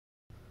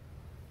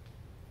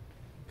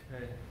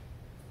Okay,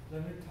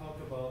 let me talk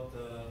about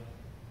the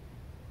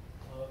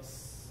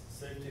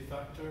safety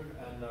factor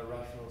and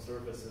rational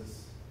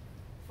surfaces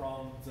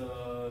from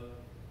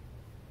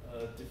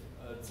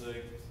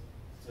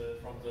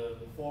from the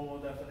formal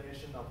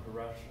definition of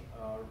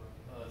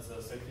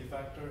the safety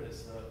factor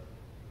is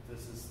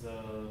this is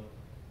the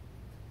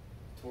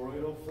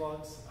toroidal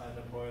flux and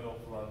the toroidal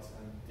flux,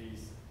 and d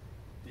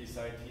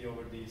psi t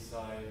over d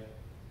psi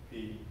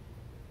p.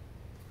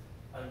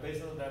 And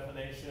based on the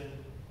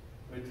definition,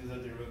 we do the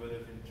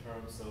derivative in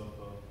terms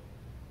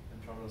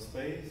of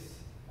space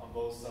on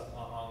both sides.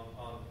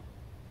 On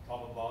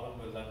top and bottom,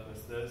 we're left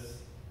with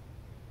this.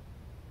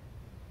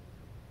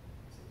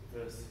 So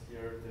this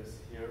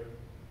here,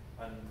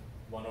 and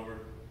 1 over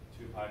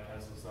 2 pi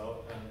cancels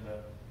out,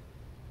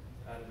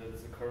 and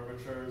the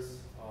curvatures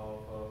of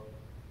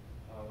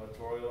a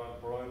toroidal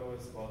and toroidal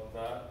is about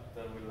that.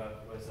 Then we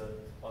left with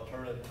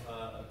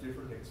a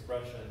different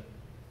expression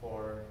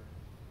for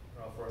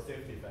a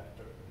safety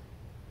factor.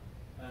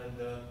 And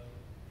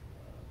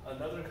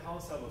another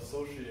concept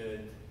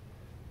associated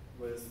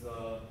with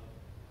the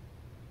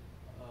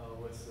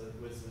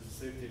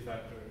safety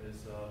factor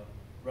is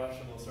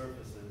rational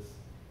surfaces.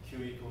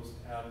 Q equals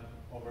m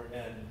over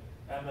n.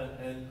 M and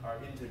n are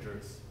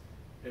integers.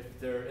 If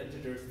they're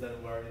integers,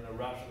 then we're in a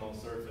rational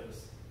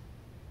surface.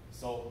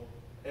 So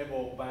it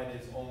will bite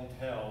its own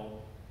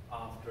tail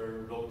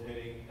after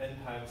rotating n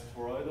times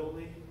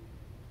toroidally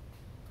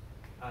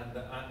and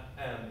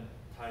m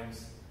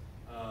times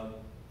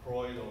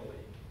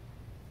toroidally.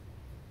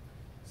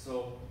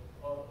 So,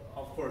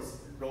 of course,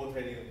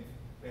 rotating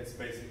is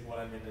basically what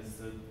I mean is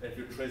that if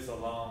you trace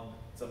along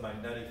the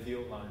magnetic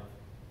field line,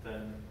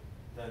 then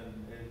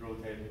it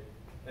rotates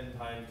n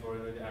times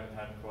toroidally, m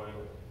times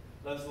toroidally.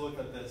 Let's look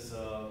at this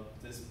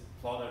this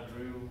plot I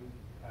drew.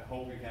 I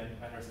hope you can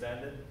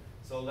understand it.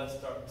 So let's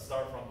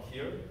start from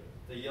here.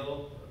 The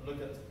yellow,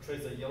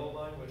 trace the yellow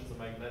line, which is the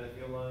magnetic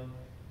field line.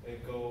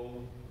 It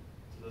go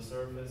to the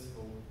surface,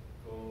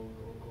 go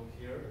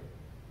here.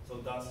 So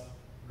that's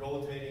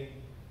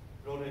rotating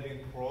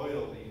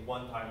toroidally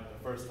one time, the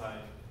first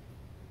time,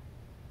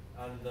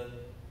 and then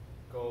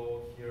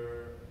go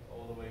here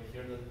all the way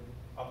here, then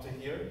up to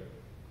here.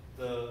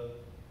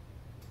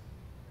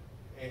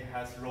 It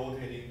has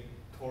rotating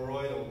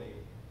toroidally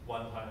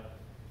one time,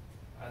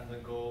 and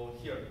then go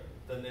here.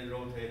 Then it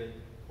rotated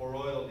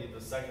toroidally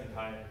the second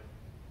time,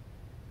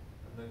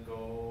 and then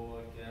go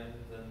again,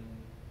 then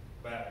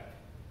back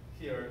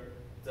here.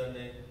 Then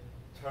it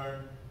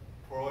turned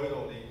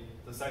toroidally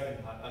the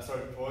second time.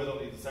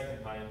 Toroidally the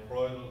second time,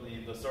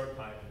 toroidally the third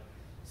time.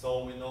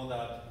 So we know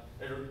that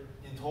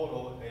in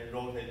total it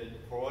rotated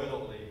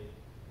toroidally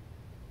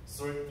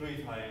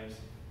three times,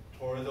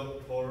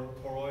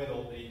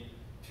 toroidally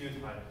 2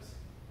 times.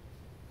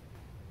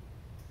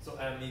 So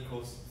m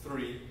equals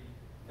 3,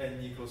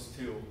 n equals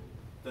 2.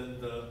 Then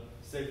the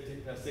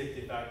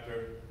safety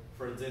factor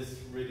for this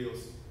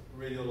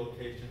radial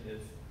location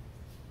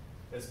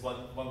is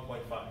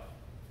 1.5.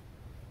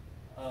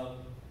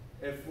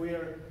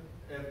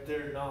 If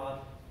they're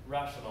not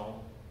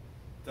rational,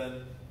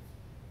 then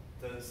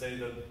say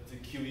that the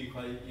q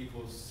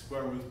equals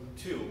square root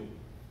 2,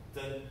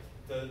 then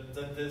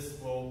this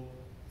will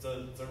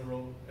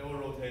it will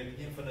rotate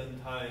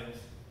infinite times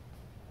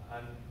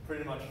and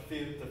pretty much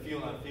the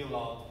field and field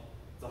out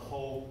the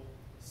whole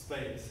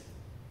space.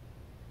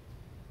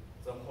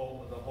 The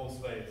whole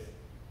space.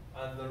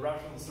 And the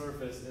rational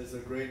surface is a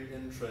great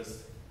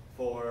interest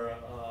for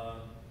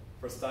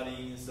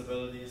studying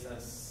instabilities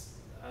and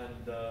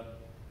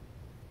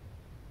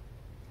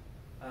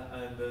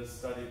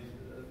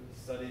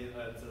study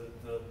at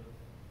the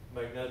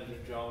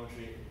magnetic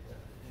geometry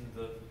in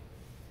the.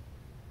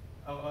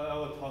 I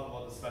will talk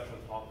about the special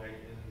topic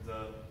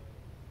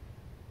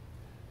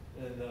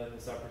in the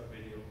separate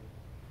video.